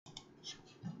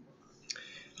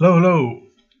Hello, hello.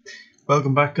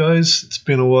 Welcome back, guys. It's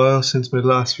been a while since my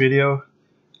last video.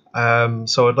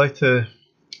 So I'd like to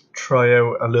try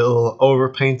out a little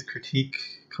overpaint critique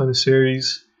kind of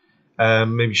series.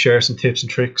 Maybe share some tips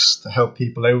and tricks to help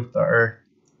people out that are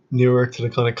newer to the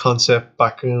kind of concept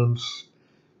background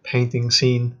painting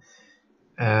scene.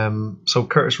 So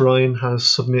Curtis Ryan has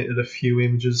submitted a few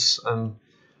images and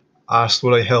asked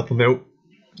would I help him out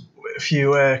with a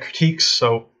few critiques.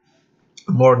 So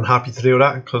I'm more than happy to do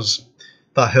that because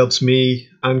that helps me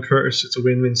and Curtis. It's a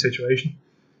win-win situation.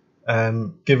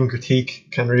 Giving critique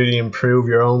can really improve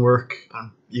your own work,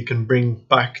 and you can bring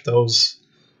back those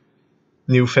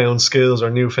newfound skills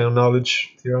or newfound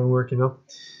knowledge to your own work, you know.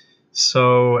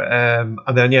 So, and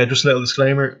then yeah, just a little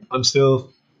disclaimer: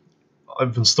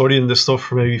 I've been studying this stuff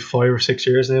for maybe 5 or 6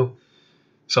 years now,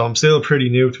 so I'm still pretty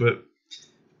new to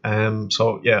it.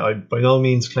 So yeah, I by no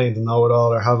means claim to know it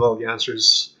all or have all the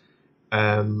answers.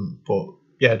 But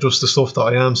yeah, just the stuff that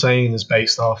I am saying is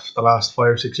based off the last 5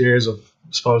 or 6 years. I've,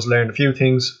 I suppose, learned a few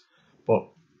things, but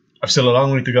I've still a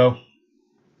long way to go.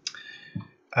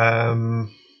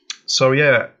 So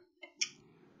yeah,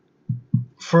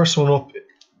 first one up,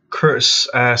 Curtis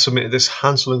submitted this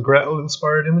Hansel and Gretel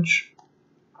inspired image.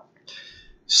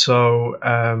 So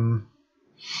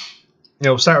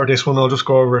start with this one. I'll just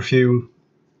go over a few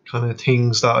kind of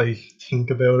things that I think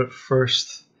about it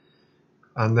first,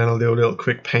 and then I'll do a little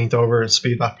quick paint over and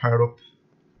speed that part up.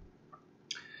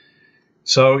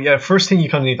 So yeah, first thing you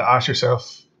kind of need to ask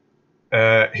yourself,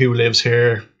 who lives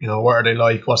here? You know, what are they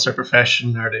like? What's their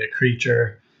profession? Are they a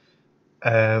creature?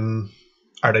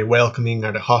 Are they welcoming?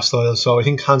 Are they hostile? So I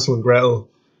think Hansel and Gretel,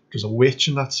 there's a witch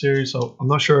in that series. So I'm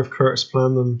not sure if Curtis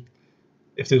planned on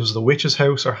if this was the witch's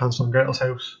house or Hansel and Gretel's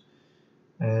house.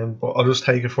 But I'll just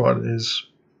take it for what it is.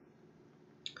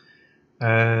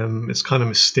 It's kind of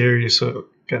mysterious, so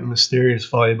getting a mysterious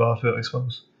vibe off it, I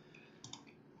suppose.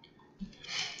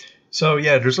 So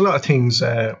yeah, there's a lot of things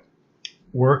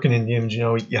working in the image. You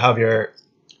know, you have your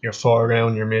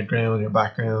foreground, your midground, your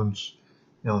background.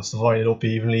 You know, it's divided up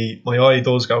evenly. My eye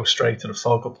does go straight to the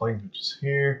focal point, which is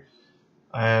here.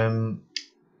 Then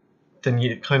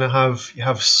you kind of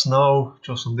have snow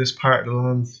just on this part of the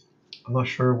land. I'm not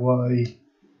sure why.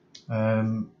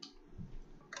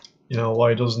 You know,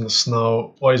 why isn't the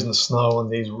snow on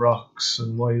these rocks,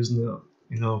 and why isn't it,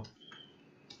 you know,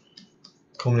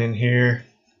 coming in here?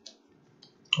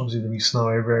 Obviously there'll be snow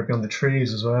everywhere beyond the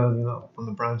trees as well, you know, on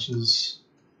the branches.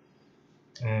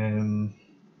 And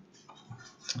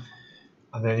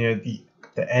then yeah, the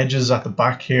edges at the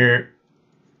back here,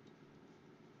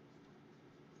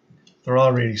 they're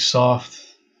all really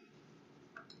soft.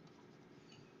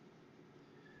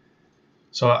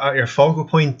 So at your focal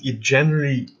point,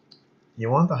 you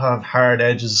want to have hard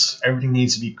edges. Everything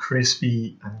needs to be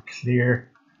crispy and clear.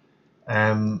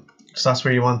 So that's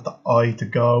where you want the eye to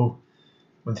go.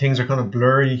 When things are kind of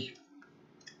blurry,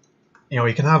 you know,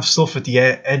 you can have stuff at the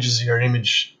edges of your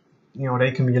image, you know,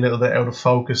 they can be a little bit out of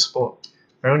focus, but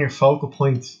around your focal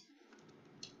point,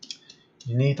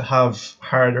 you need to have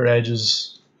harder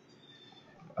edges.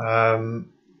 So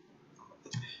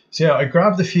yeah, I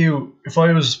grabbed a few. If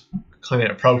I was kind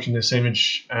of approaching this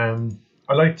image,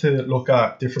 I like to look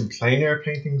at different plein air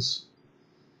paintings.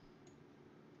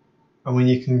 And when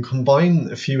you can combine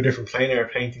a few different plein air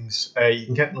paintings, you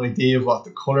can get an idea of what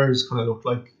the colours kind of look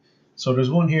like. So there's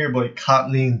one here by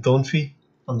Kathleen Dunphy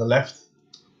on the left,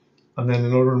 and then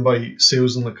another one by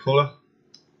Susan McCullough.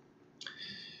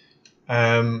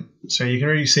 So you can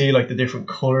really see like the different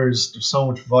colours. There's so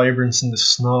much vibrance in the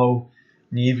snow,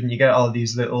 and you get all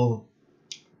these little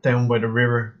down by the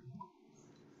river.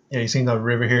 Yeah, you see that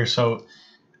river here. So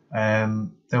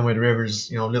down by the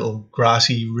rivers, you know, little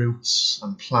grassy roots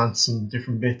and plants and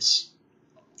different bits.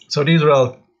 So these are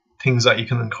all things that you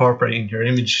can incorporate into your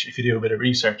image if you do a bit of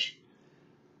research.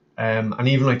 And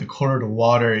even like the colour of the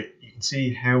water, you can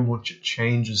see how much it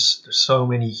changes. There's so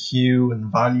many hue and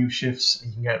value shifts, and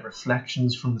you can get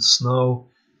reflections from the snow.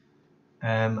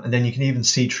 And then you can even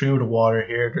see through the water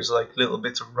here. There's like little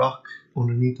bits of rock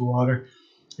underneath the water.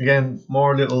 Again,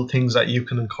 more little things that you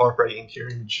can incorporate into your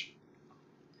image.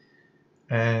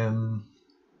 And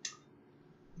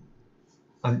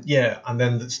yeah, and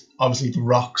then obviously the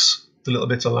rocks, the little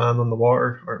bits of land on the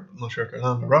water, or I'm not sure if they're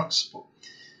land or rocks, but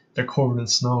they're covered in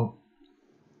snow.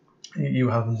 You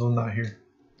haven't done that here.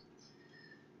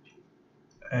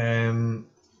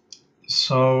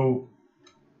 So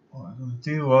what I'm going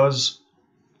to do was,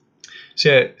 so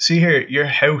yeah, see here, your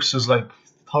house is like,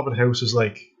 the top of the house is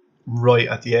like right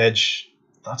at the edge.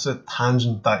 That's a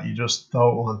tangent that you just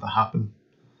don't want to happen.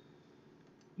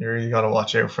 You really got to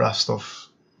watch out for that stuff.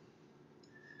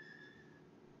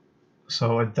 So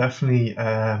So I definitely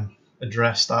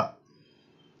address that.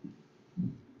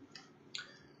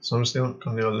 So I'm just going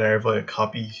to do a layer via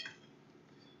copy,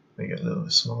 make it a little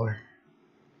bit smaller.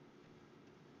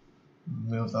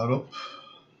 Move that up.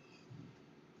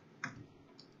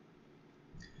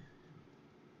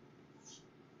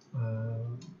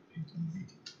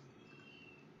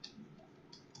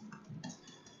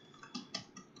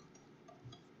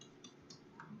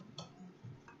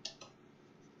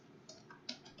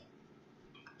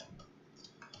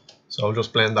 So I'll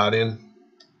just blend that in.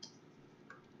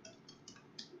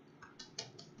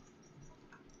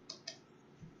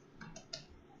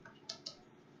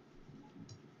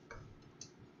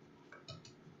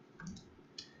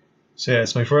 So yeah,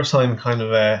 it's my first time kind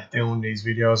of doing these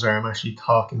videos where I'm actually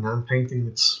talking and painting.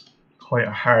 It's quite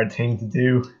a hard thing to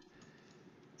do,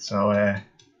 so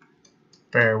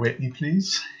bear with me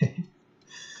please.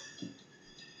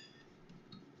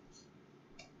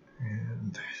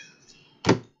 And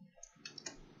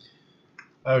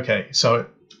okay, so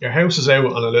your house is out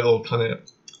on a little kind of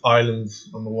island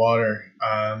on the water.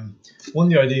 One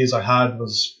of the ideas I had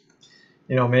was,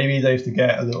 you know, maybe they have to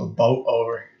get a little boat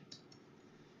over.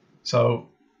 So,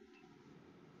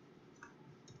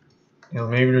 you know,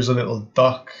 maybe there's a little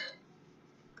dock.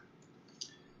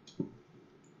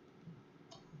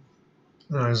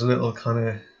 There's a little kind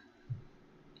of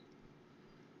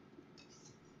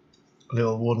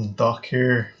little wooden dock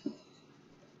here.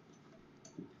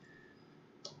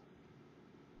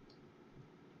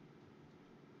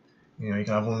 You know, you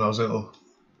can have one of those little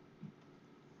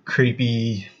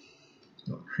creepy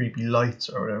lights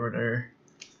or whatever there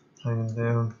hanging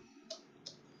down.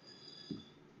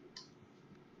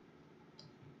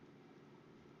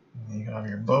 And you can have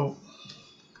your boat.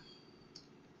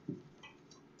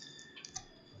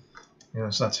 You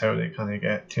know, so that's how they kind of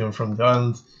get to and from the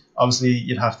island. Obviously,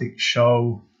 you'd have to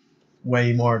show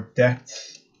way more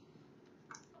depth.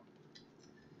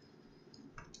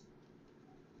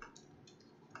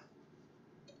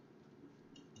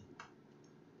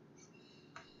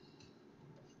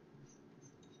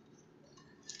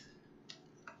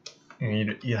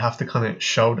 And you'd have to kind of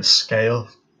show the scale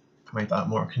to make that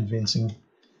more convincing.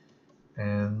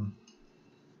 And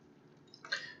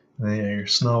then yeah, your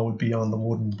snow would be on the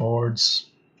wooden boards.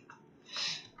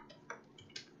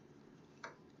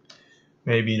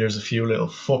 Maybe there's a few little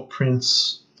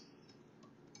footprints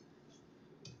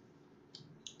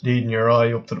leading your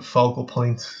eye up to the focal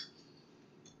point.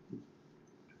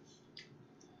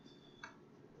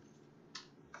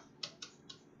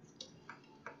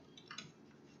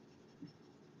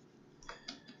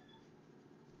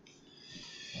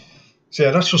 So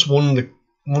yeah, that's just one of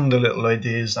the little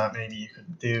ideas that maybe you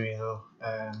could do, you know.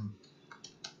 And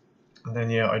then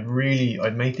yeah, I'd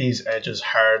make these edges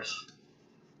hard.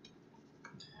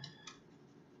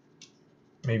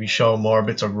 Maybe show more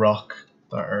bits of rock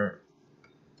that are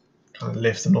kind of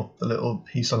lifting up the little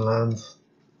piece of land.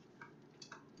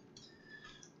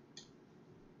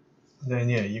 And then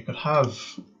yeah, you could have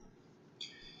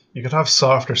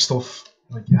softer stuff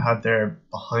like you had there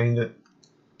behind it,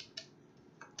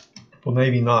 but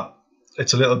maybe not.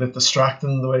 It's a little bit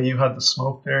distracting the way you had the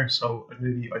smoke there, so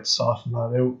maybe I'd soften that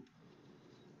out.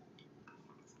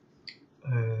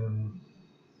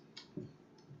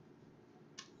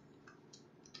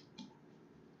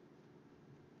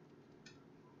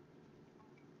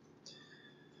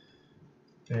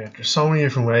 Yeah, there's so many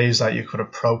different ways that you could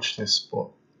approach this, but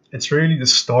it's really the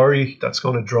story that's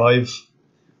going to drive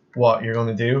what you're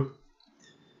going to do.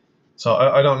 So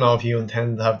I don't know if you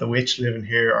intend to have the witch living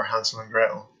here or Hansel and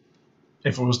Gretel.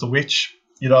 If it was the witch,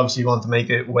 you'd obviously want to make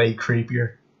it way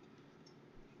creepier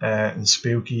and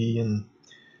spooky, and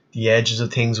the edges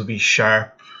of things would be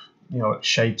sharp. You know,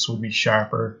 shapes would be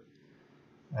sharper.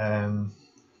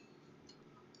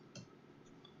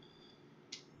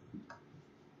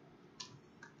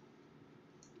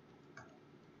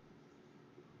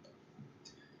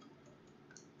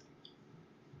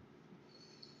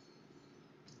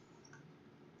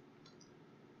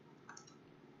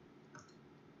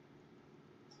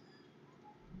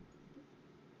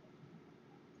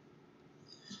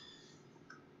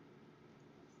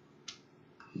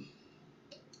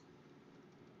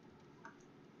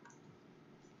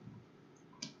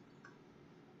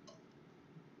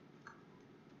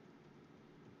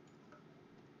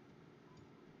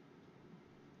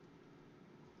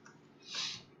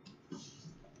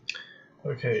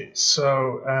 Okay,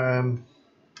 so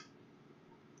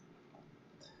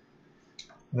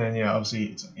then yeah, obviously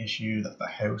it's an issue that the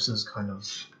house is kind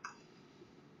of.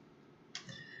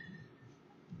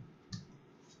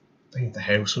 I think the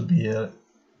house would be a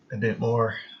bit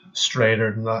more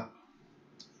straighter than that.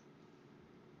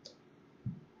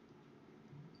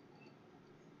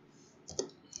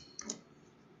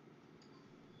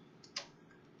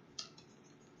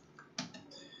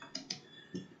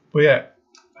 yeah,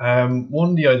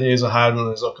 one of the ideas I had when I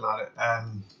was looking at it,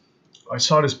 I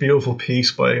saw this beautiful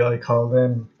piece by a guy called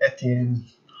Etienne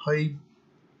Heibinger.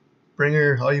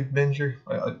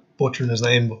 I'm butchering his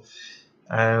name, but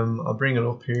I'll bring it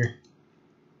up here.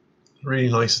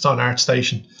 Really nice. It's on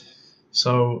ArtStation.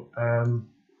 So,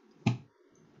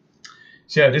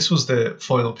 so yeah, this was the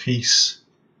final piece.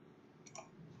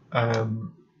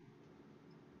 And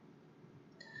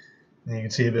you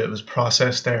can see a bit of his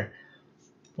process there.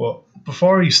 But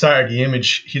before he started the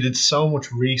image, he did so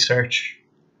much research.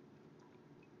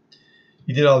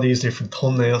 He did all these different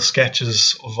thumbnail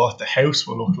sketches of what the house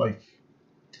would look like,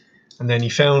 and then he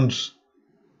found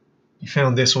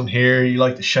this one here. He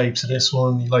liked the shapes of this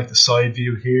one. He liked the side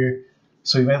view here,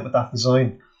 so he went with that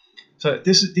design. So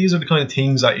these are the kind of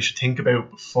things that you should think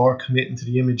about before committing to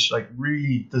the image. Like,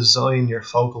 really design your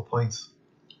focal point,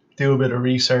 do a bit of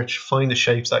research, find the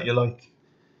shapes that you like.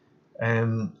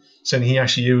 So he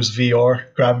actually used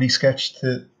VR Gravity Sketch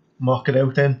to mock it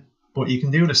out then, but you can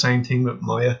do the same thing with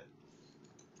Maya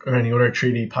or any other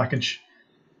 3D package.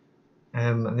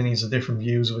 And then he's a different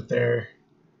views of it there,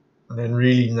 and then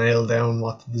really nail down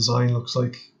what the design looks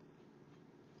like.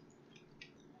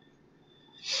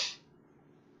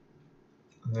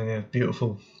 And then yeah,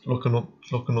 beautiful, looking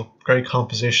up, great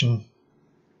composition.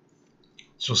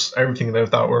 It's just everything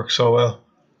about that works so well.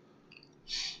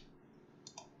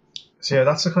 So yeah,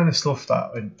 that's the kind of stuff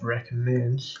that I'd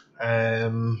recommend.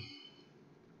 Let's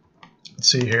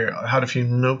see here, I had a few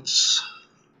notes.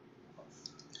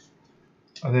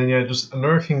 And then yeah, just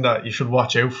another thing that you should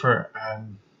watch out for.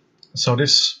 So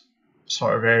this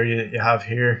sort of area you have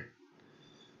here,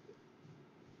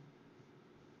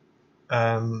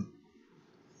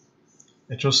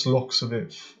 it just looks a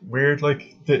bit weird.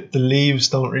 Like the leaves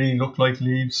don't really look like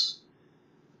leaves.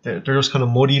 They're just kind of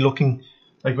muddy looking.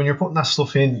 Like when you're putting that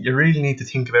stuff in, you really need to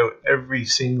think about every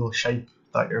single shape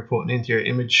that you're putting into your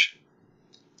image.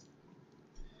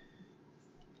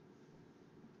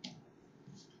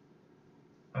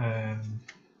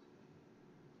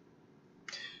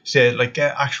 So yeah, like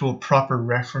get actual proper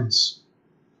reference.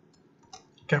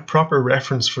 Get proper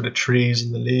reference for the trees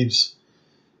and the leaves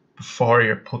before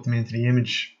you put them into the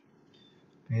image.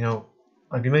 You know,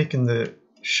 I'd be making the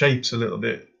shapes a little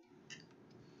bit.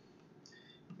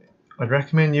 I'd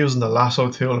recommend using the lasso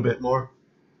tool a bit more.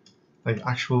 Like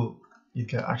you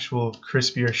get actual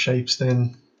crispier shapes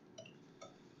then.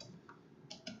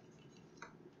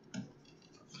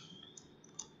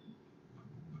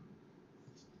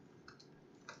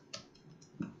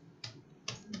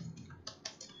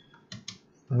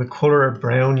 And the color of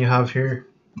brown you have here,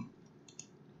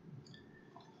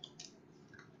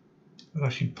 I'll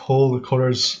actually pull the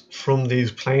colors from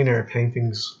these plein air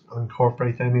paintings and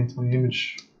incorporate them into my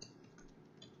image.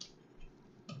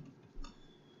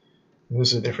 And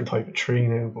this is a different type of tree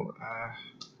now, but I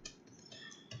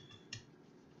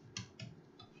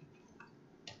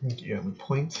think you get my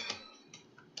point.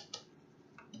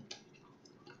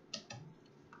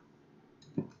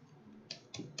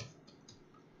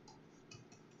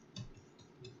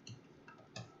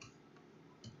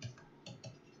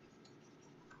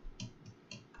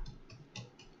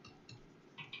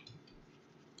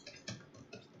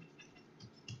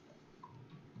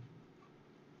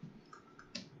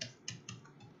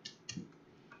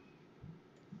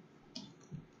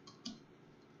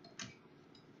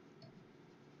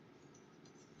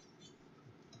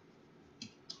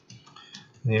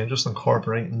 Yeah, just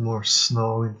incorporating more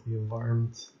snow into the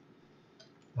environment.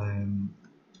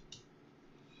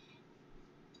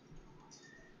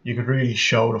 You could really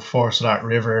show the force of that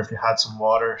river if you had some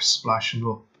water splashing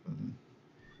up and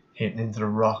hitting into the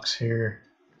rocks here.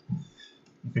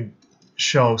 You could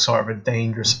show sort of a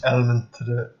dangerous element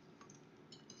to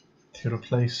the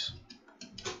place.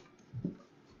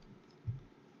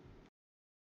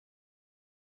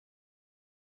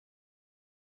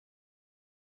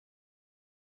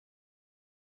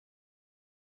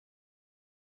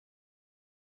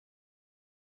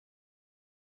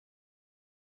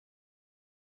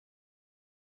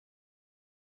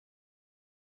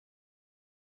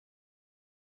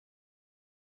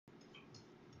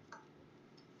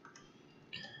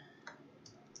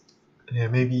 Yeah,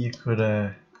 maybe you could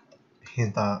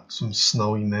hint at some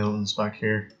snowy mountains back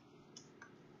here.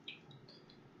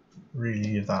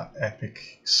 Really give that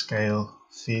epic scale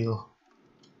feel.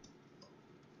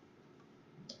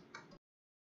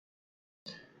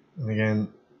 And again,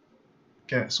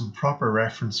 get some proper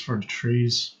reference for the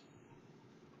trees.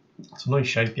 It's a nice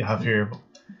shape you have here, but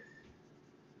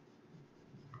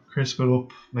crisp it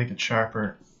up, make it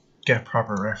sharper, get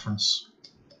proper reference.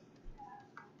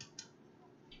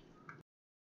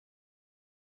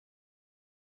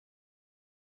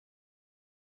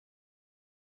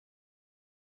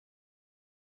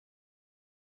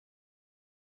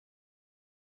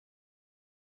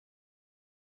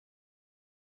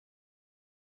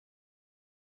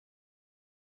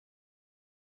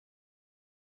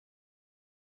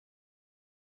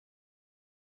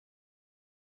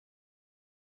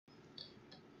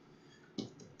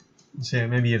 So yeah,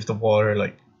 maybe if the water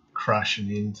like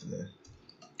crashing into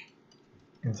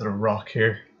the rock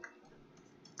here,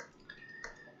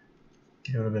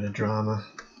 give it a bit of drama.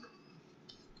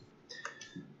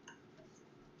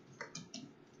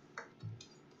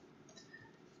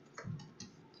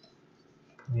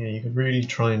 Yeah, you could really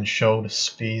try and show the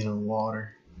speed of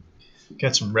water.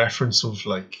 Get some reference of,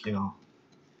 like, you know,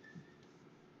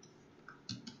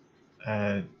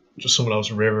 just some of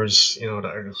those rivers, you know,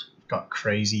 that are just got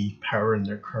crazy power in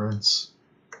their currents.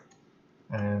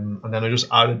 And then I just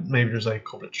added, maybe there's like a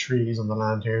couple of trees on the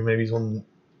land here. Maybe one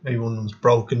of them's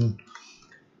broken.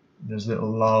 There's little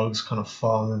logs kind of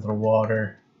falling into the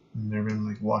water, and they're being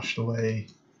like washed away.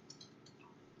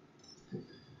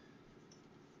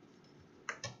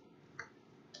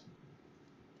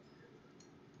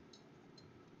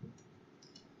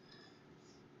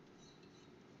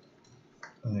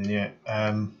 And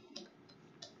then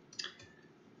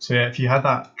so yeah, if you had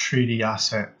that 3D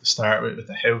asset to start with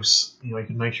the house, you know, you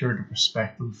can make sure the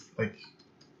perspective, like,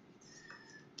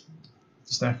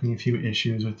 there's definitely a few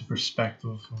issues with the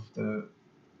perspective of the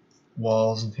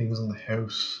walls and things in the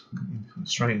house. You can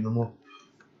straighten them up.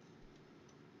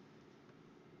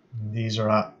 And these are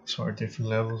at sort of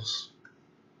different levels.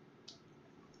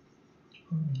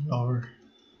 Lower.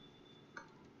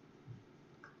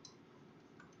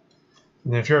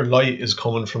 And if your light is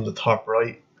coming from the top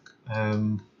right,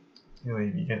 you know,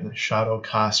 you'd be getting a shadow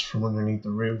cast from underneath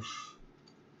the roof,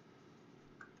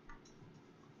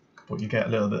 but you get a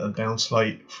little bit of bounce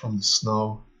light from the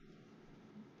snow.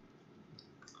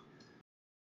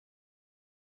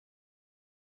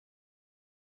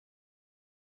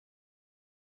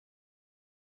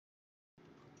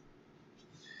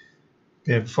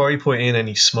 Yeah, before you put in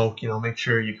any smoke, you know, make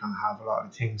sure you kind of have a lot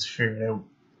of things figured out.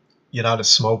 You'd add a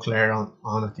smoke layer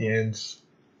on at the end.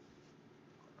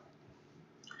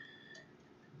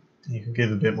 You can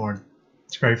give a bit more,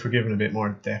 it's great for giving a bit more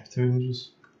depth to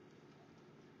images.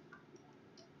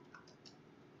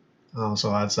 And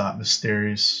also adds that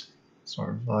mysterious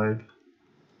sort of vibe.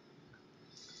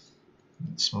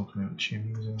 Smoking out the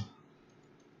chimney as well.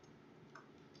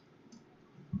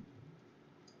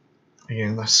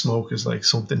 Again, that smoke is like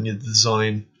something you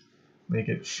design, make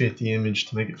it fit the image,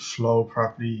 to make it flow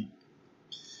properly.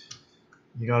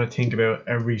 You got to think about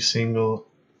every single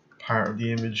part of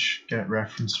the image, get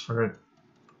reference for it.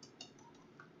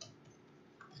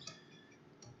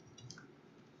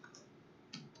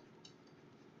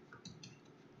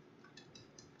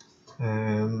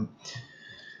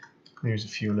 Here's a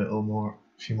few more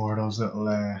of those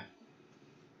little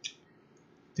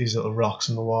these little rocks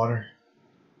in the water.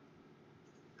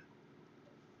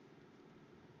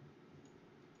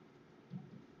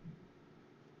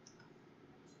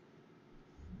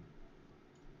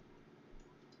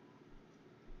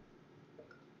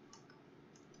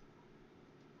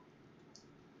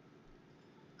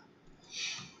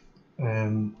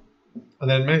 And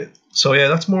then, so yeah,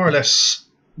 that's more or less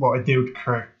what I do to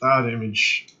correct that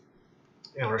image.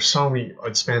 You know, there's so many,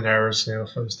 I'd spend hours now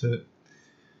if I was to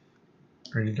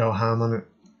really go ham on it.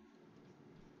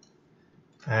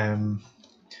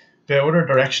 There are other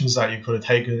directions that you could have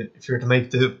taken it if you were to make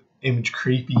the image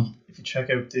creepy. If you check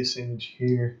out this image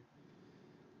here,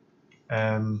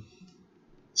 so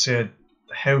yeah,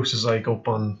 the house is like up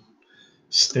on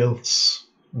stilts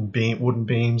and wooden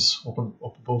beams up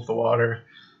above the water.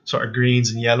 Sort of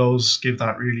greens and yellows give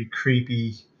that really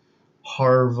creepy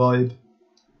horror vibe.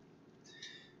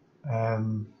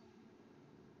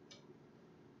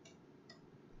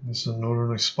 This is another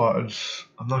one I spotted.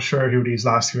 I'm not sure who these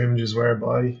last two images were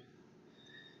by.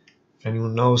 If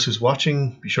anyone knows who's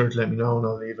watching, be sure to let me know and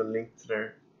I'll leave a link to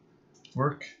their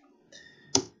work.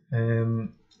 So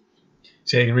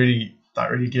you can that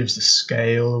really gives the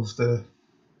scale of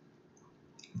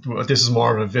this is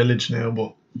more of a village now,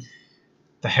 but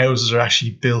the houses are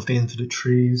actually built into the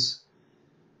trees.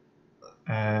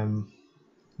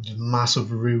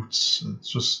 Massive roots. It's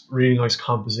just really nice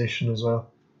composition as well.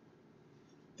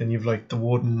 Then you've like the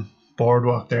wooden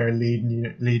boardwalk there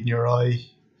leading your eye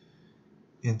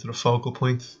into the focal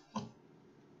point.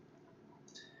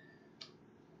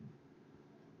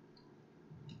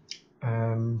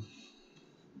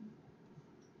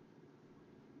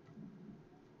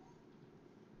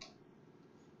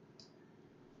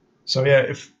 So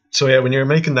yeah, when you're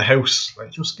making the house,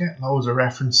 like, just get loads of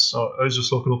reference. So I was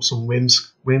just looking up some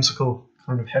whimsical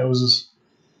kind of houses.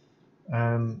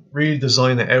 Really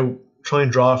design it out. Try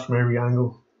and draw it from every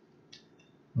angle,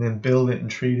 and then build it in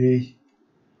 3D.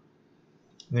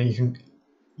 And then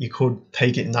you could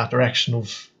take it in that direction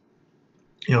of,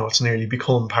 you know, it's nearly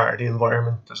become part of the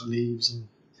environment. There's leaves and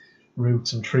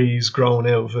roots and trees growing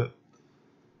out of it.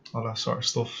 all that sort of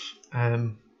stuff.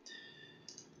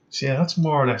 So yeah, that's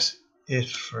more or less it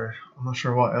for. I'm not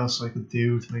sure what else I could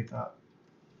do to make that.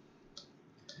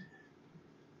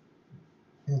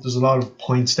 I think there's a lot of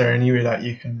points there anyway that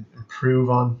you can improve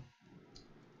on.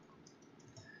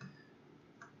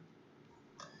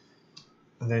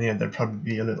 And then yeah, there'd probably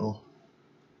be a little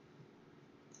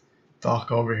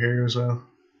dock over here as well.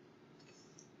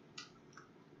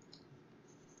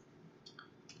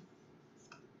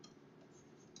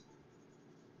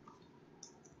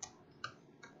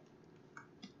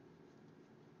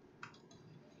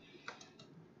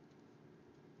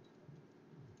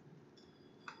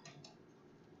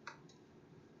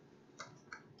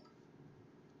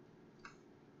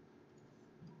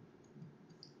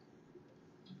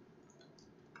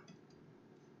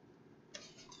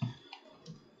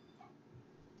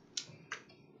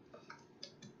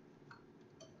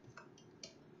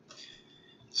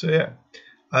 So yeah,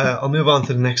 I'll move on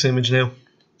to the next image now.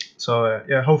 So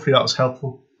yeah, hopefully that was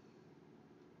helpful.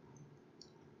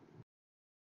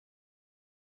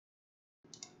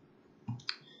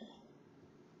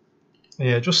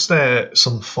 Yeah, just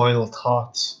some final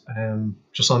thoughts,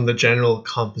 just on the general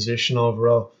composition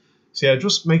overall. So yeah,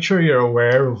 just make sure you're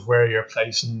aware of where you're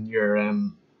placing your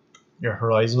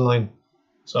horizon line.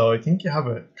 So I think you have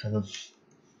it kind of,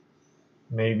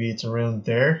 maybe it's around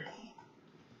there.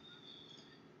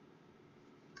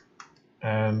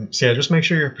 So yeah, just make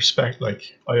sure your perspective,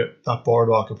 like that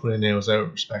boardwalk I put in now is out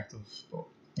of perspective, but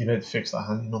you need to fix that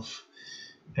handy enough.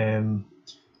 And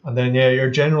then yeah, your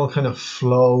general kind of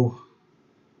flow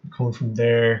coming from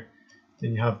there.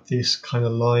 Then you have this kind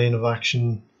of line of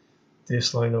action,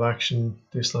 this line of action,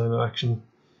 this line of action.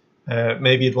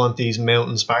 Maybe you'd want these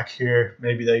mountains back here.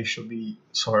 Maybe they should be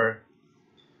sort of,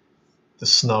 the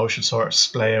snow should sort of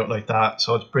splay out like that.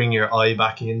 So to bring your eye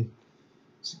back in,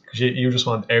 because you just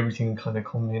want everything kind of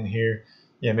coming in here.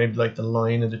 Yeah, maybe like the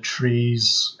line of the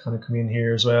trees kind of come in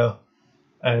here as well.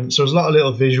 So there's a lot of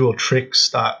little visual tricks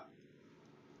that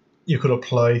you could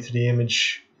apply to the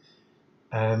image.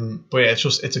 But yeah,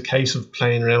 it's a case of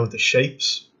playing around with the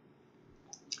shapes.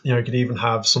 You know, you could even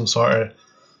have some sort of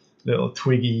little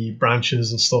twiggy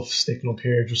branches and stuff sticking up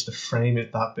here just to frame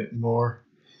it that bit more.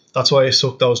 That's why I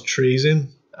stuck those trees in,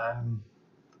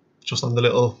 just on the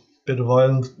little bit of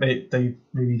island. Maybe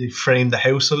they frame the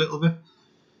house a little bit.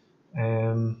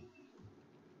 And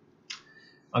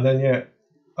then yeah,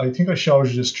 I think I showed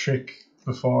you this trick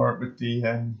before with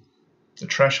the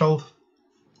threshold.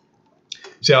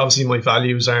 See, obviously my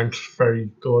values aren't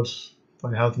very good.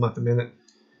 I have them at the minute.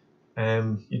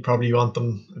 You'd probably want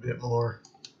them a bit more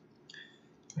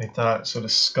like that. So the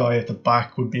sky at the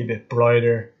back would be a bit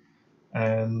brighter.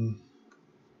 And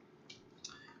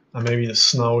maybe the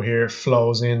snow here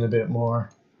flows in a bit more.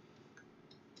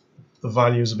 The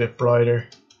value is a bit brighter.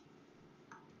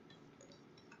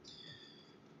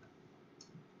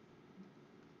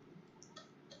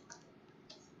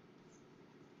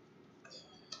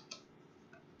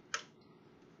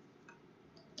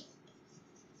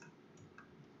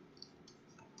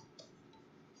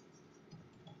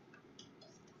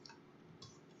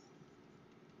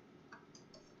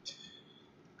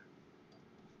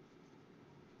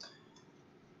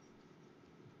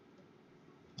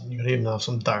 You could even have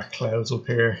some dark clouds up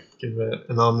here, give it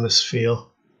an ominous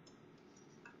feel.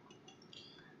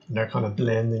 And they're kind of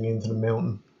blending into the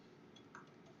mountain.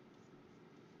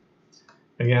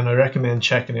 Again, I recommend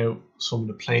checking out some of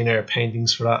the plein air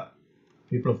paintings for that.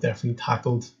 People have definitely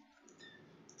tackled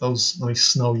those nice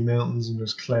snowy mountains and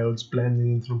there's clouds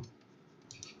blending into them.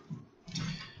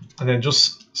 And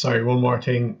then one more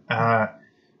thing.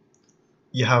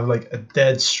 You have like a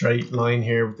dead straight line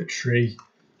here with the tree.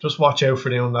 Just watch out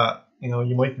for doing that. You know,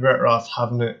 you might be better off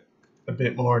having it a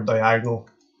bit more diagonal,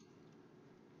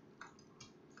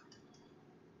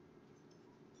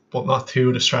 but not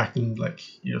too distracting. Like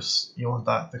you want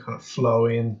that to kind of flow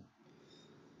in.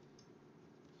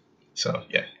 So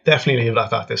yeah, definitely leave it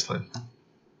at that this time.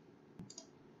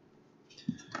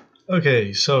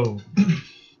 Okay, so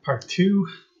part 2.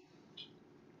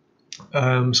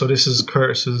 So this is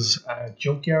Curtis's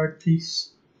junkyard piece.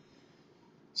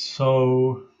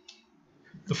 So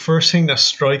the first thing that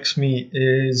strikes me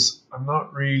is I'm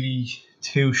not really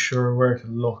too sure where to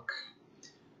look.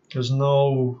 There's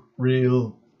no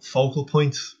real focal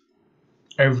point.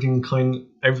 Everything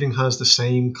has the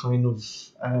same kind of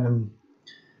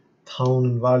tone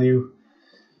and value.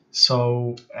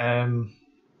 So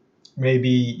maybe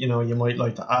you might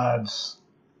like to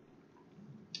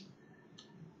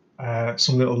add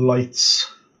some little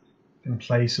lights in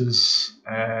places.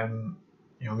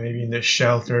 Maybe in this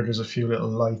shelter there's a few little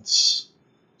lights.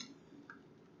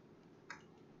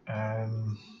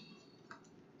 You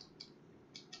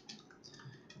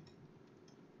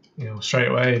know, straight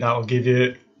away that'll give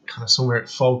you kind of somewhere to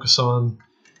focus on.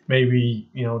 Maybe,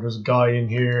 you know, there's a guy in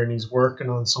here and he's working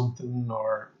on something,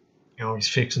 or, you know, he's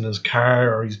fixing his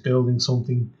car or he's building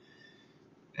something.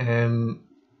 So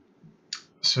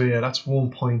yeah, that's one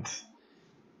point.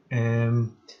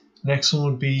 Next one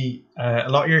would be a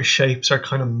lot of your shapes are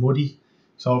kind of muddy.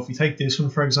 So if we take this one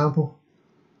for example,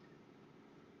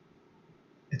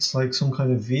 it's like some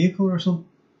kind of vehicle or something.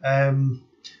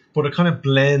 But it kind of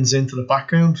blends into the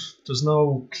background. There's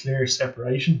no clear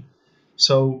separation.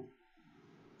 So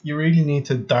you really need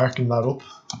to darken that up.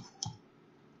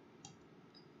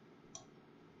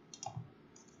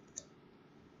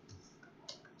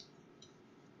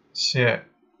 So yeah,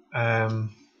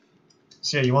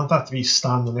 you want that to be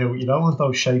standing out. You don't want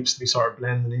those shapes to be sort of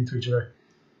blending into each other.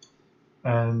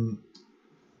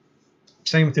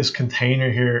 Same with this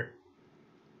container here.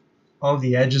 All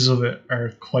the edges of it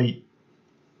are quite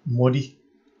muddy.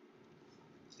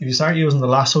 If you start using the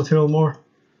lasso tool more,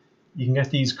 you can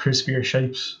get these crispier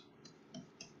shapes.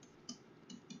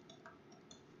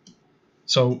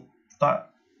 So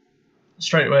that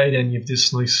straight away, then you have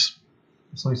this nice,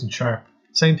 it's nice and sharp.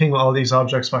 Same thing with all these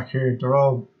objects back here. They're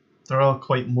all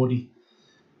quite muddy.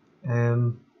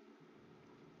 Then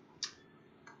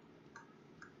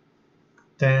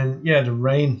yeah, the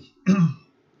rain.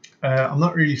 I'm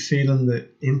not really feeling the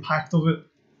impact of it.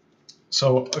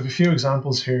 So I have a few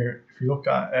examples here. If you look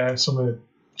at some of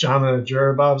Jana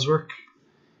Jerabav's work,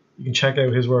 you can check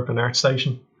out his work on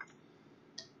ArtStation.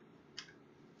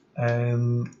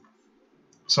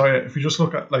 So yeah, if we just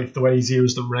look at like the way he's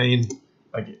used the rain,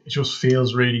 like it just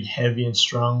feels really heavy and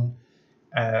strong.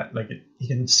 You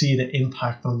can see the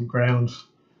impact on the ground.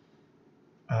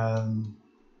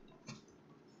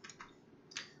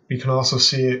 We can also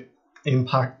see it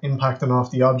impacting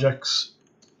off the objects.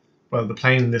 Well, the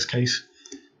plane in this case.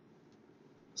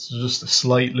 So just a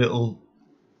slight little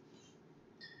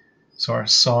sort of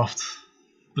soft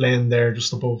blend there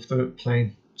just above the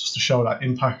plane, just to show that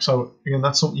impact. So again,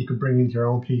 that's something you could bring into your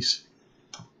own piece.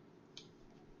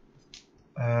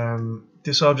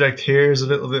 This object here is a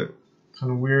little bit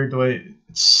kind of weird the way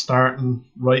it's starting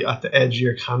right at the edge of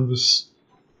your canvas.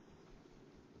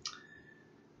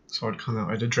 So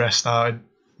I'd address that.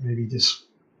 Maybe this.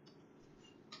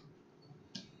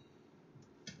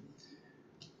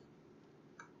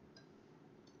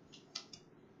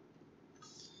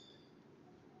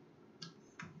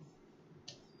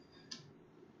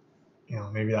 You know,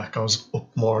 maybe that goes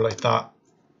up more like that.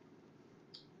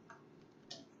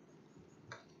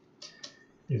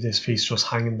 If this piece just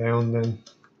hanging down, then,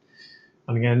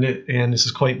 and again, this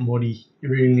is quite muddy. You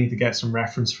really need to get some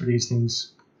reference for these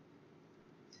things,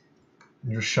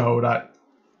 and just show that,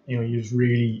 you know, you just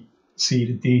really see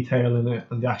the detail in it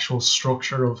and the actual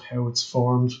structure of how it's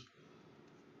formed.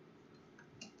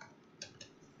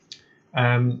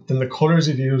 Then the colours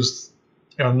you've used,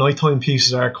 you know, nighttime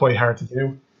pieces are quite hard to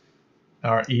do,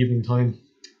 or evening time.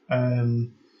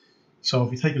 So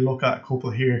if we take a look at a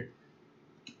couple here,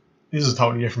 this is a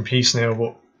totally different piece now,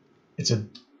 but it's a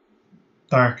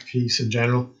dark piece in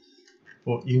general.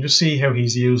 But you can just see how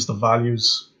he's used the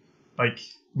values. Like,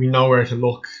 we know where to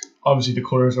look. Obviously the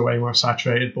colours are way more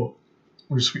saturated, but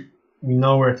we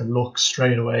know where to look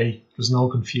straight away. There's no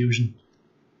confusion.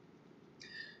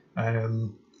 So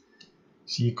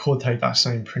you could take that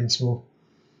same principle.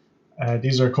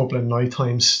 These are a couple of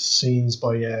nighttime scenes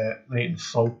by Nathan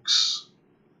Folks.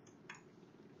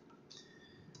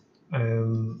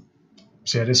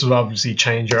 So yeah, this will obviously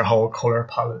change your whole colour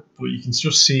palette, but you can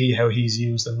just see how he's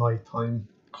used the nighttime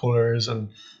colours, and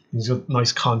he's got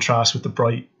nice contrast with the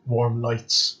bright, warm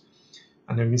lights.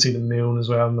 And then you can see the moon as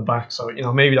well in the back. So, you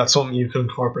know, maybe that's something you could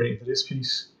incorporate into this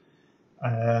piece.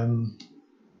 And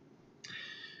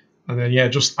then yeah,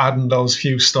 just adding those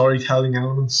few storytelling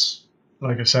elements.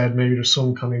 Like I said, maybe there's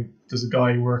a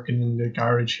guy working in the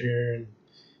garage here and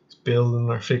he's building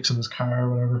or fixing his car or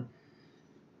whatever.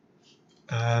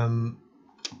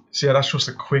 So yeah, that's just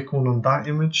a quick one on that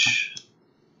image.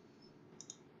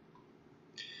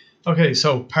 Okay,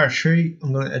 so part 3,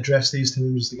 I'm going to address these two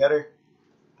images together.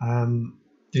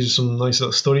 These are some nice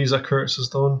little studies that Curtis has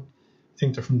done. I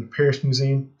think they're from the Pierce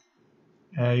Museum.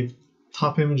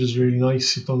 Top image is really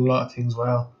nice. He's done a lot of things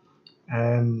well.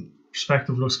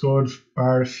 Perspective looks good,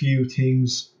 bar a few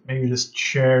things. Maybe this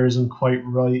chair isn't quite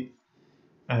right.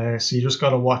 So you just got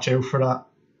to watch out for that,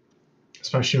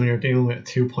 especially when you're dealing with a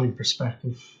 2-point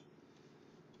perspective.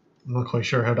 I'm not quite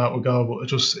sure how that would go,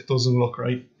 but it doesn't look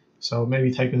right. So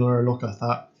maybe take another look at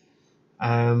that.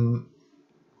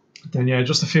 Then yeah,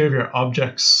 just a few of your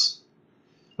objects.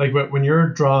 like when you're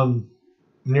drawing,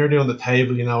 when you're doing the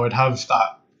table, you know, I'd have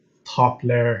that top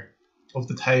layer of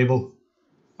the table,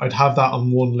 I'd have that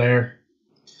on one layer,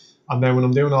 and then when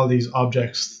I'm doing all these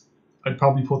objects, I'd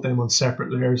probably put them on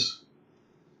separate layers.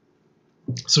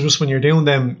 So just when you're doing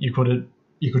them, you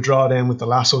could draw them with the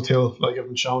lasso tool, like I've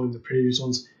been shown in the previous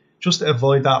ones, just to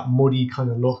avoid that muddy kind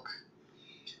of look.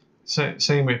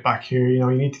 Same way back here, you know,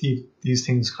 you need to give these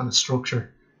things kind of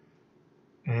structure.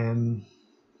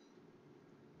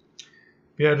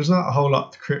 But yeah, there's not a whole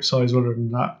lot to criticise other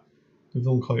than that. They've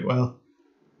done quite well.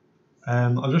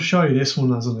 I'll just show you this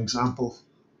one as an example.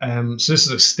 So this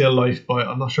is a still life by,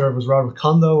 I'm not sure if it was Robert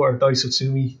Kondo or Daiso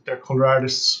Tsumi. They're colour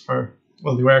artists for,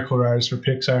 well, they were colour artists for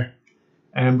Pixar.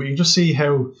 But you just see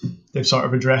how they've sort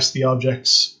of addressed the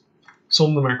objects.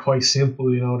 Some of them are quite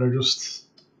simple, you know, they're just,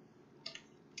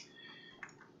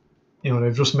 you know,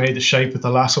 they've just made the shape with the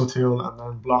lasso tool and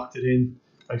then blocked it in,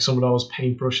 like some of those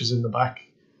paintbrushes in the back.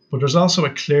 But there's also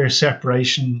a clear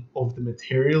separation of the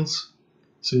materials.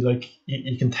 So like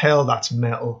you can tell that's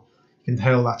metal, you can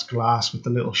tell that's glass with the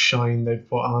little shine they've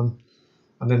put on,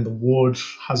 and then the wood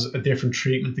has a different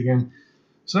treatment again.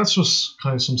 So that's just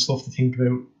kind of some stuff to think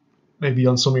about, maybe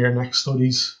on some of your next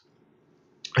studies.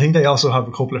 I think they also have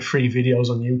a couple of free videos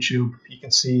on YouTube. You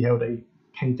can see how they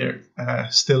paint their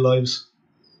still lives.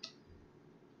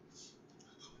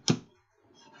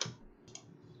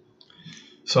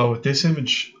 So with this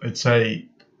image, I'd say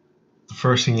the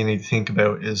first thing you need to think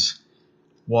about is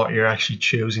what you're actually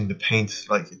choosing to paint.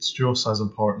 Like, it's just as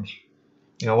important.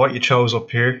 You know, what you chose up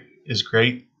here is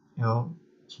great. You know,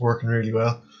 it's working really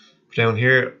well. But down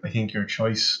here, I think your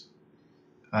choice,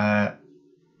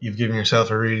 you've given yourself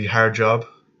a really hard job.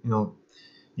 You know,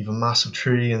 you have a massive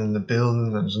tree and then the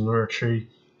building and there's another tree.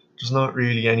 There's not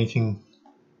really anything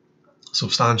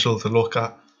substantial to look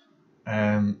at.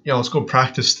 You know, it's good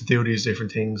practice to do these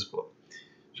different things, but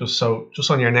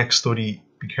just on your next study,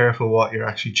 be careful what you're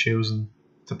actually choosing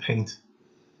to paint.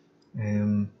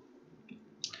 I'd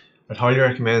highly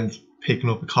recommend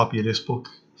picking up a copy of this book,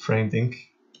 Framed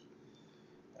Ink.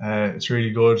 It's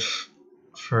really good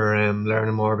for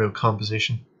learning more about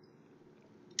composition.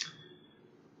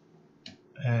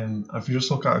 If you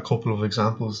just look at a couple of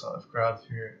examples that I've grabbed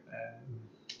here.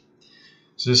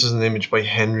 So this is an image by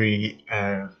Henry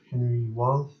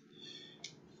Wong.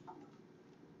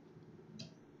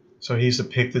 So he's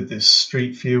depicted this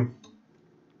street view.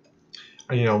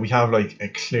 And, you know, we have like a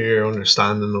clear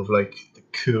understanding of like the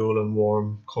cool and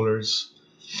warm colours.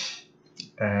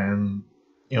 You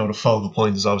know, the focal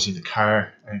point is obviously the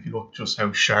car, and if you look just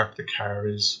how sharp the car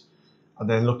is, and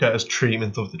then look at his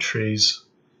treatment of the trees,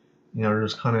 you know,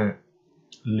 there's kind of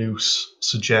loose,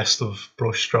 suggestive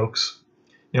brush strokes.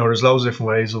 You know, there's loads of different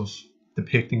ways of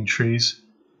depicting trees.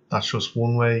 That's just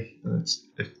one way, and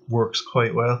it works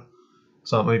quite well.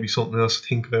 So that might be something else to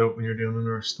think about when you're doing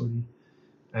another study.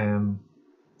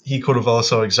 He could have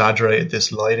also exaggerated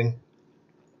this lighting.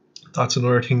 That's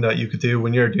another thing that you could do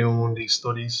when you're doing one of these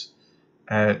studies.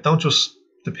 Don't just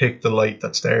depict the light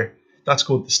that's there. That's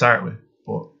good to start with,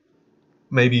 but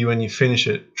maybe when you finish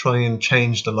it, try and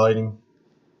change the lighting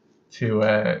to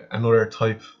another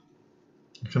type.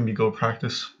 It can be good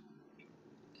practice.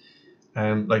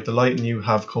 Like the lighting you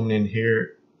have coming in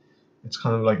here, it's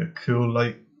kind of like a cool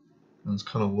light, and it's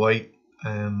kind of white.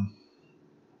 I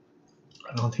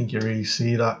don't think you really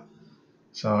see that,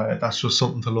 so that's just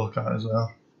something to look at as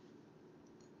well.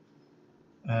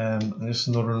 And this is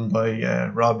another one by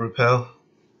Rob Ruppel.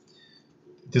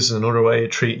 This is another way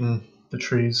of treating the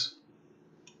trees.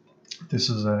 This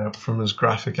is from his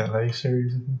Graphic LA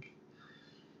series, I think.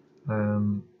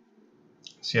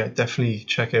 So yeah, definitely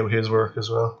check out his work as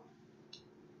well.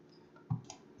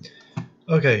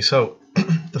 Okay, so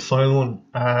the final one.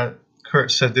 Kurt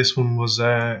said this one was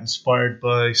inspired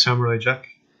by Samurai Jack.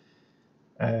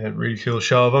 Really cool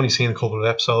show. I've only seen a couple of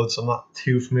episodes. I'm not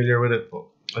too familiar with it, but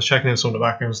I was checking out some of the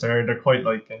backgrounds there. They're quite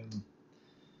like the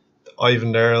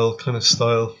Ivan Darrell kind of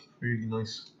style. Really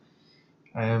nice.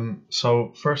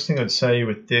 So first thing I'd say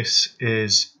with this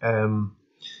is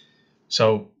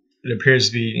so it appears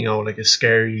to be, you know, like a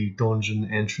scary dungeon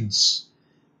entrance.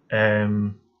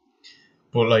 But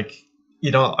like,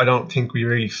 you know, I don't think we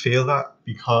really feel that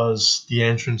because the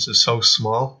entrance is so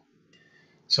small.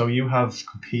 So you have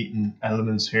competing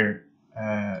elements here.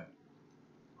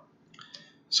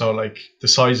 So like the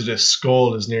size of this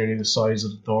skull is nearly the size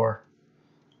of the door,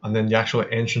 and then the actual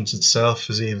entrance itself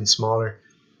is even smaller.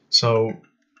 So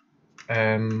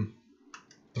the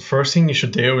first thing you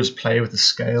should do is play with the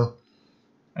scale.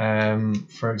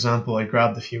 For example, I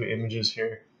grabbed a few images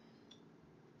here.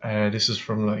 This is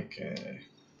from like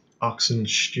Oxen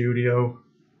Studio.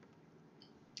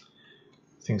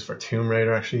 things for Tomb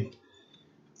Raider actually.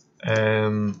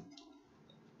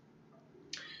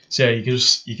 So yeah,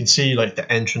 you can see like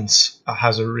the entrance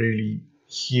has a really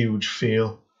huge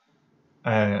feel.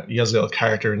 He has a little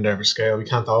character in there for scale. We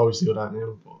can't always do that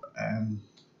now, but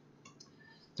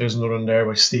there's another one there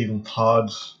by Stephen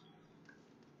Todd.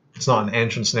 It's not an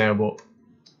entrance now, but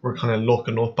we're kind of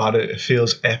looking up at it. It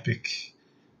feels epic.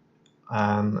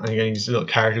 And again, these little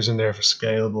characters in there for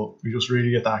scale, but we just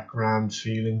really get that grand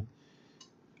feeling.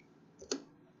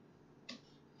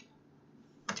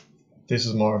 This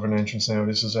is more of an entrance now.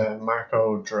 This is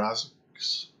Marco Drazik.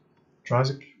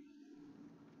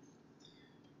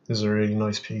 This is a really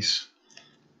nice piece.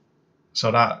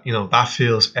 So that, you know, that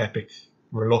feels epic.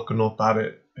 We're looking up at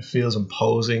it. It feels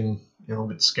imposing, you know, a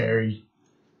bit scary.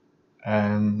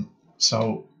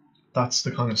 So that's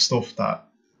the kind of stuff that,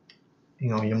 you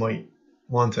know, you might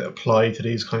want to apply to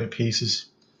these kind of pieces,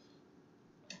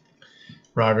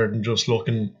 rather than just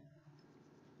looking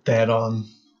dead on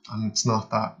and it's not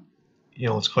that, you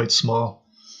know, it's quite small.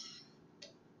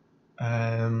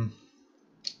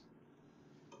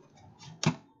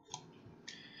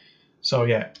 So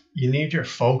yeah, you need your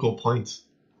focal point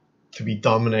to be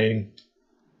dominating.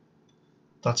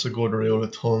 That's a good rule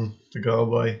of thumb to go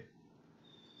by.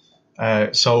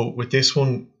 So with this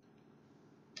one,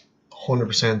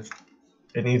 100%,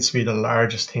 it needs to be the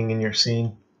largest thing in your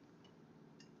scene.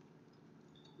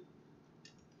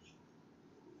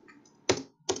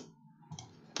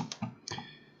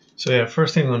 So yeah,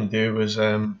 first thing I'm going to do is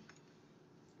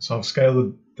so I've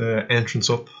scaled the entrance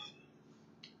up.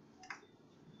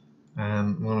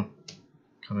 I'm going to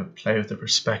kind of play with the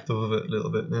perspective of it a little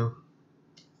bit now.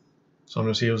 So I'm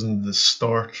just using the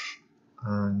distort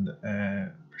and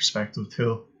perspective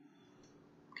tool,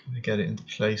 kind of get it into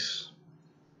place.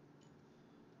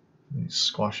 Let me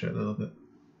squash it a little bit.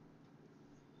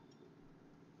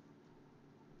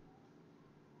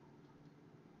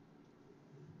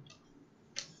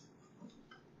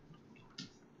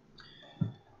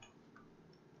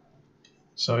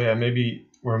 So yeah, maybe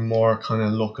we're more kind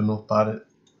of looking up at it.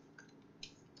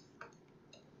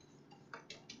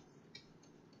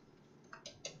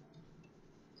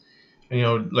 And, you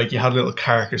know, like you had a little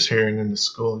carcass here and then the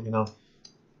skull, you know.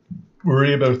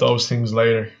 Worry about those things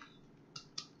later.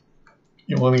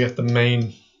 You want to get the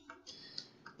main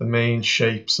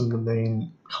shapes and the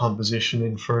main composition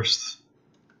in first.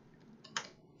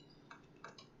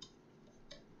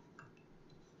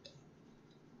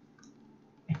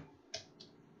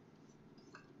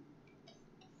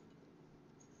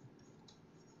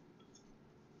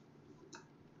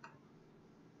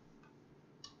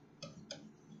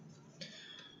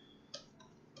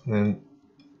 And then,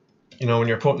 you know, when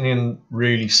you're putting in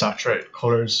really saturated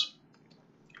colors,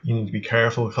 you need to be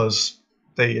careful because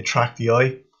they attract the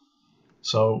eye.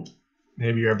 So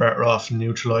maybe you're better off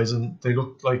neutralizing. They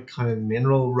look like kind of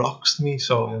mineral rocks to me,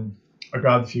 so I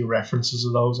grabbed a few references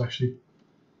of those actually.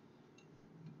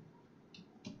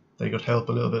 They could help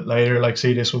a little bit later. Like,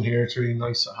 see this one here, it's really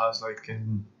nice. It has like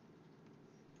kind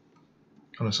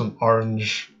of some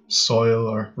orange soil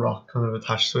or rock kind of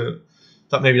attached to it.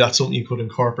 That maybe that's something you could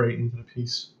incorporate into the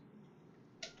piece.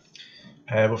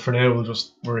 But for now, we'll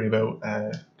just worry about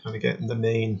kind of getting the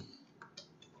main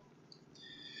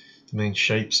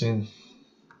shapes in.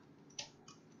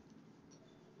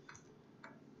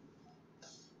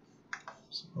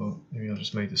 So maybe I'll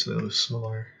just make this a little bit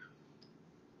smaller.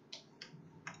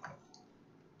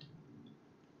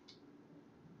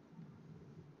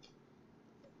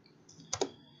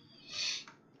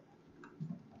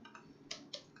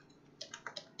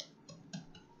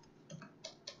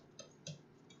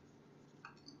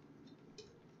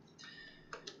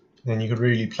 Then you could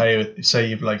really play with, say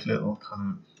you've like little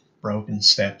kind of broken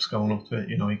steps going up to it,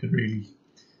 you know, you could really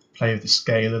play with the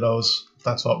scale of those.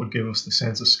 That's what would give us the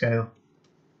sense of scale.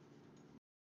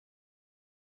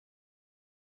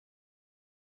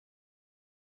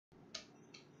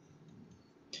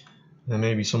 And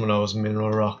maybe some of those mineral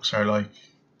rocks are like,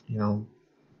 you know,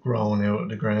 growing out of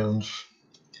the ground.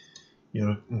 You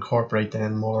know, incorporate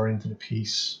them more into the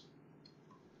piece.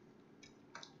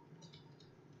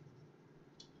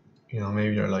 You know,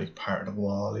 maybe they're like part of the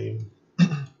wall even.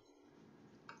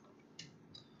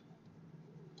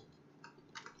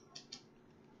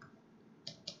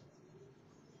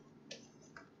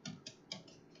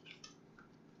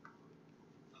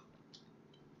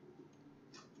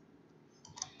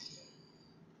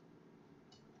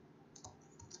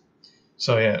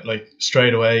 So yeah, like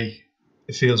straight away,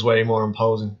 it feels way more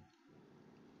imposing.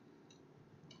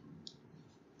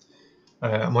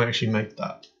 I might actually make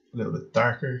that a little bit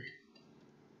darker.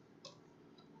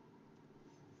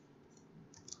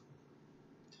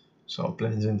 so it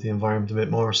blends into the environment a bit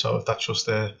more. So if that's just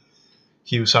a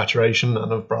hue saturation,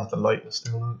 and I've brought the lightness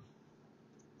down.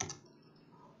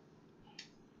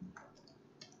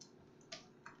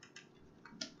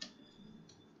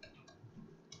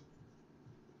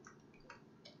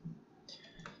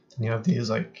 Then you have these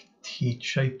like teeth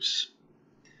shapes,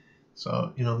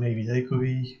 so maybe they could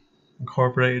be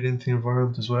incorporated into the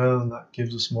environment as well, and that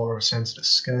gives us more of a sense of the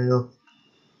scale.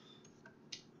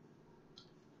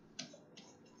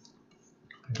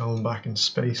 Going back in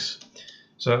space,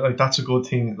 so like that's a good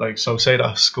thing. Like, so say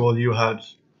that skull you had,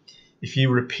 if you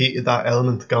repeated that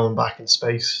element going back in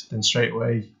space, then straight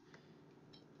away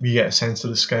you get a sense of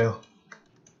the scale.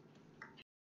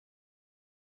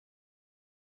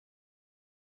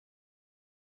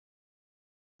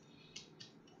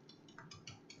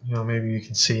 Maybe you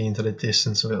can see into the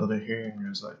distance a little bit here, and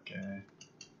there's like kind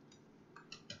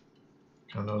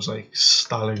of those like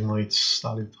stalagmites,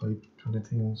 stalactite kind of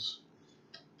things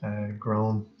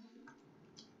growing.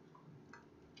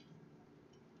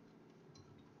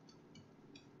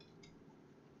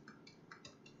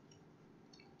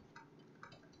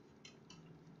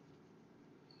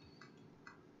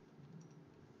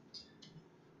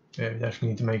 Yeah, we definitely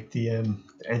need to make the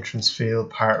entrance feel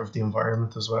part of the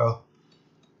environment as well.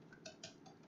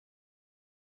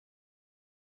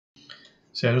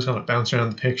 So I'm just going to bounce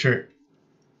around the picture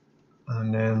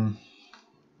and then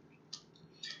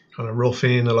kind of rough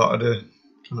in a lot of the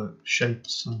kind of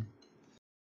shapes.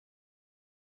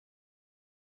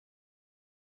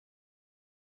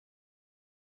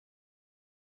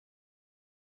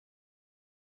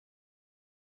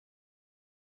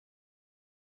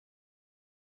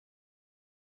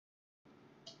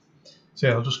 So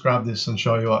yeah, I'll just grab this and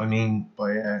show you what I mean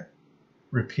by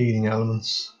repeating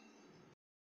elements.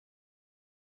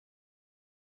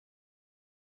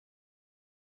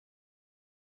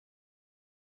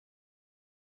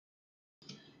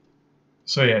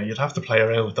 So yeah, you'd have to play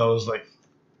around with those, like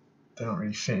they don't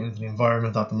really fit into the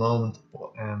environment at the moment,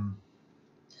 but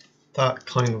that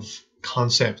kind of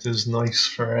concept is nice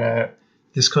for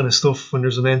this kind of stuff when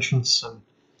there's an entrance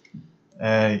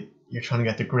and you're trying to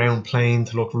get the ground plane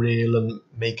to look real and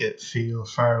make it feel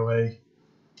far away.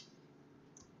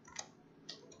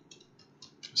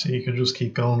 So you could just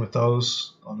keep going with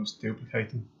those. I'll just duplicate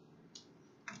them.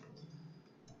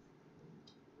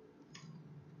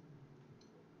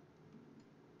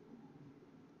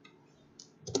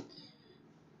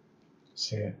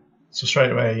 So yeah, so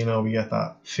straight away, we get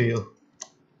that feel.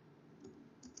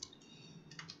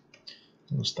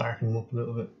 I'll just darken them up a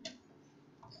little bit.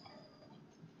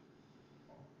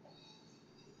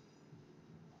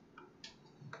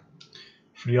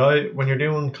 For the eye, when you're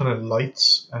doing kind of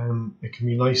lights, it can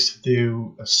be nice to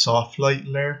do a soft light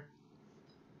layer.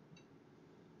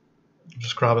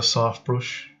 Just grab a soft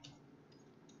brush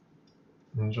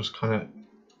and just kind of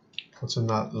puts in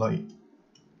that light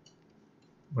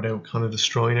without kind of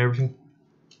destroying everything.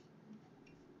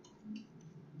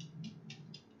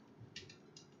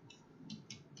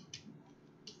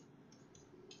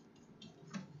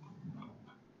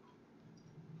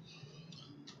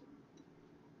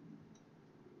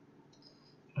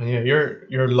 And yeah,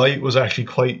 your light was actually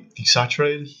quite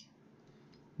desaturated.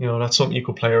 That's something you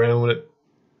could play around with it,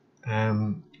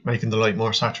 making the light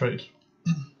more saturated.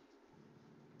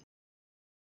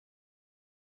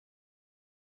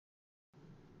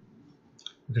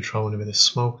 We could throw in a bit of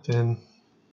smoke then.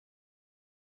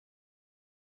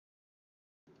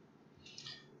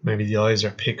 Maybe the eyes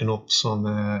are picking up some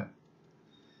of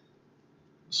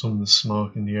the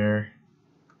smoke in the air.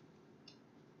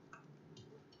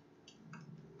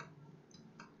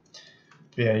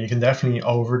 But yeah, you can definitely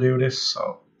overdo this,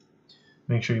 so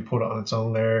make sure you put it on its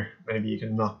own layer. Maybe you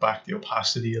can knock back the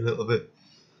opacity a little bit.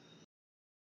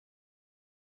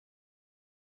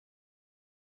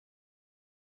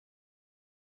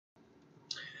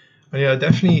 But yeah,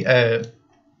 definitely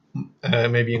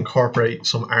maybe incorporate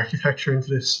some architecture into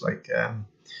this. Like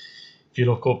if you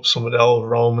look up some of the old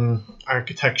Roman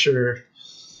architecture,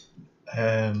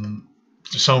 there's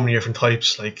so many different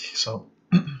types. Like, so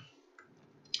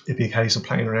it'd be a case of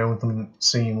playing around with them and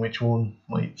seeing which one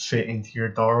might fit into your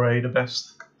doorway the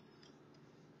best.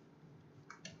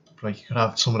 Like, you could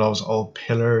have some of those old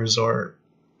pillars or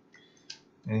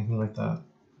anything like that.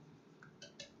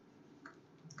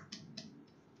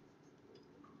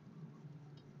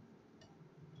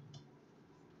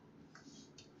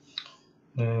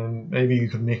 Maybe you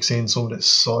could mix in some of this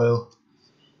soil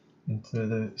into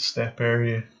the step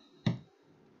area.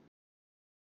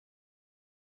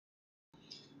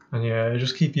 And yeah, I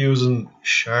just keep using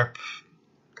sharp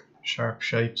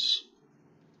shapes.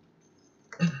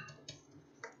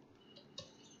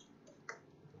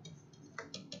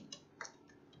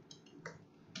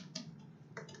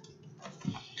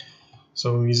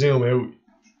 So when we zoom out,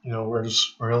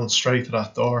 we're going straight to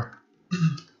that door.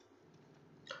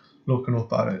 Looking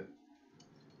up at it.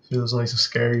 Feels nice and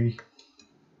scary.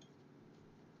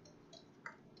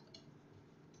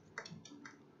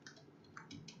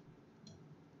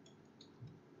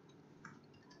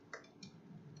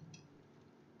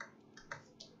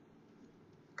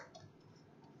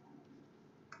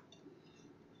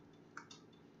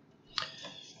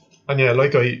 And yeah,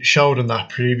 like I showed in that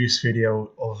previous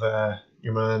video of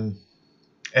your man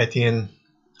Etienne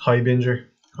Heibinger,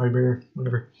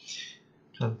 whatever.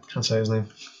 Can't say his name.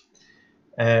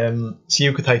 So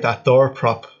you could take that door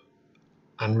prop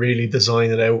and really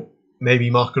design it out, maybe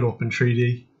mock it up in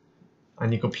 3D,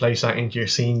 and you could place that into your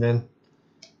scene then.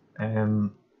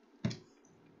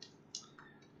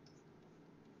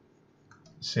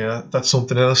 So yeah, that's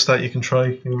something else that you can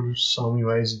try. There's so many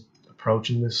ways of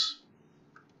approaching this.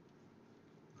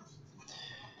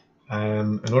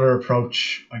 Another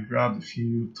approach, I grabbed a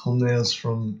few thumbnails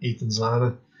from Ethan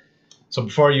Zana. So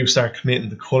before you start committing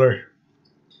the colour,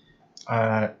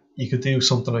 you could do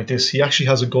something like this. He actually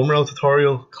has a Gumroad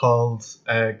tutorial called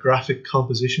Graphic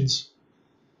Compositions.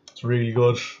 It's really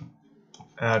good.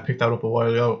 I picked that up a while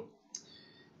ago.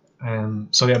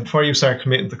 So yeah, before you start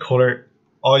committing the colour,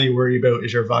 all you worry about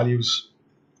is your values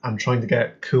and trying to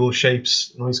get cool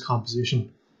shapes, nice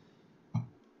composition.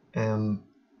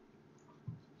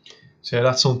 So yeah,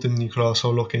 that's something you could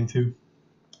also look into.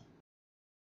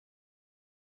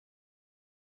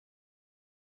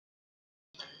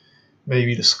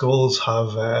 Maybe the skulls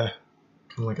have kind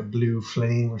of like a blue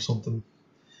flame or something,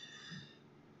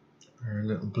 or a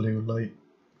little blue light.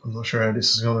 I'm not sure how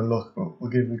this is going to look, but we'll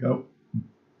give it a go.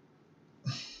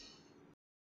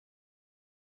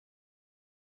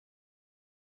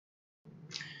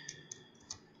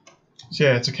 So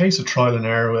yeah, it's a case of trial and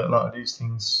error with a lot of these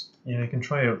things. You can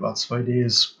try out lots of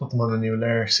ideas, put them on a new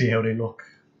layer, see how they look,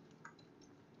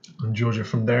 and judge it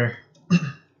from there.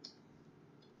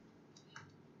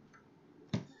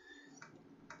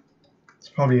 It's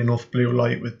probably enough blue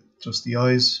light with just the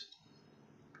eyes.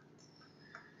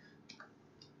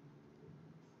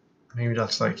 Maybe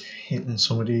that's like hitting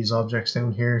some of these objects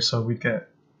down here, so we get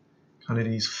kind of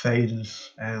these faded,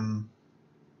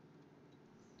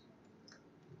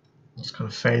 just kind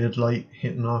of faded light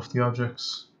hitting off the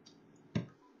objects.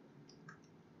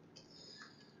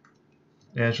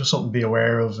 Yeah, it's just something to be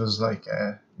aware of, is like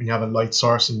when you have a light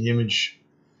source in the image,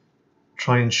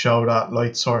 try and show that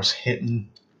light source hitting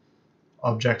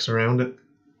objects around it.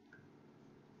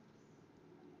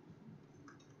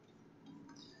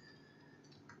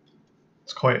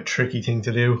 It's quite a tricky thing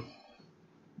to do,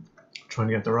 trying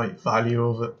to get the right value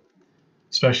of it,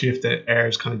 especially if the air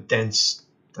is kind of dense,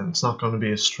 then it's not going to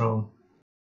be as strong.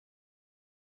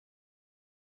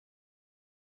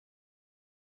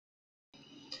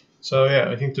 So yeah,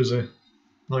 I think there's a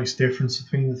nice difference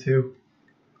between the two.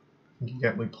 I think you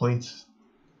get my point.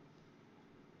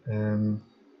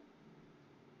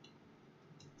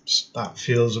 That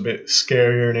feels a bit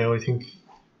scarier now, I think.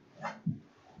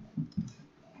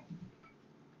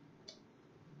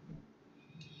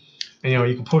 And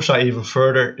you can push that even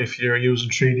further if you're using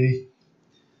 3D.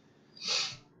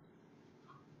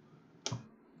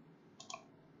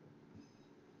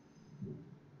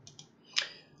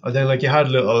 And then like you had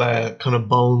little kind of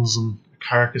bones and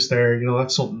carcass there,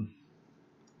 that's something,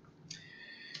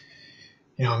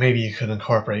 maybe you could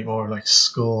incorporate more like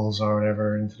skulls or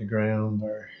whatever into the ground,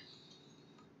 or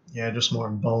yeah, just more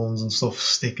bones and stuff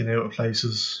sticking out of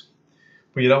places.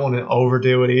 But you don't want to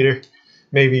overdo it either.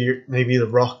 Maybe the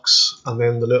rocks and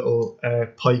then the little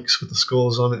pikes with the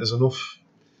skulls on it is enough.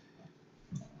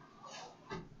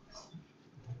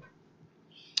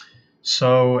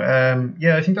 So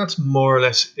yeah, I think that's more or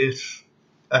less it.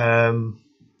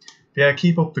 Yeah,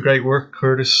 keep up the great work,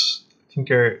 Curtis. I think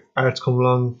your art's come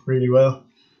along really well.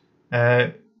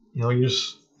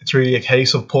 It's really a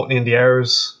case of putting in the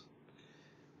hours,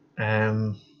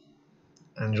 and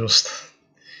just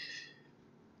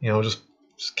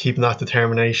keeping that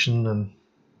determination and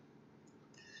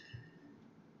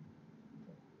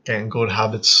getting good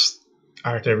habits,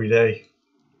 art every day.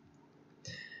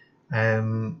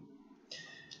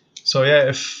 So yeah,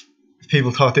 if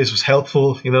people thought this was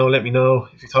helpful, let me know.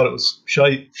 If you thought it was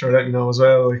shite, sure, let me know as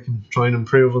well. I can try and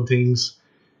improve on things.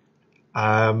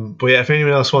 But yeah, if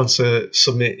anyone else wants to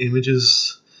submit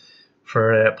images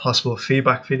for a possible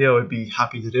feedback video, I'd be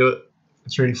happy to do it.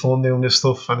 It's really fun doing this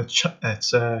stuff, and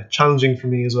it's challenging for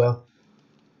me as well.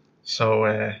 So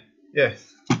yeah,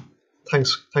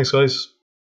 thanks guys.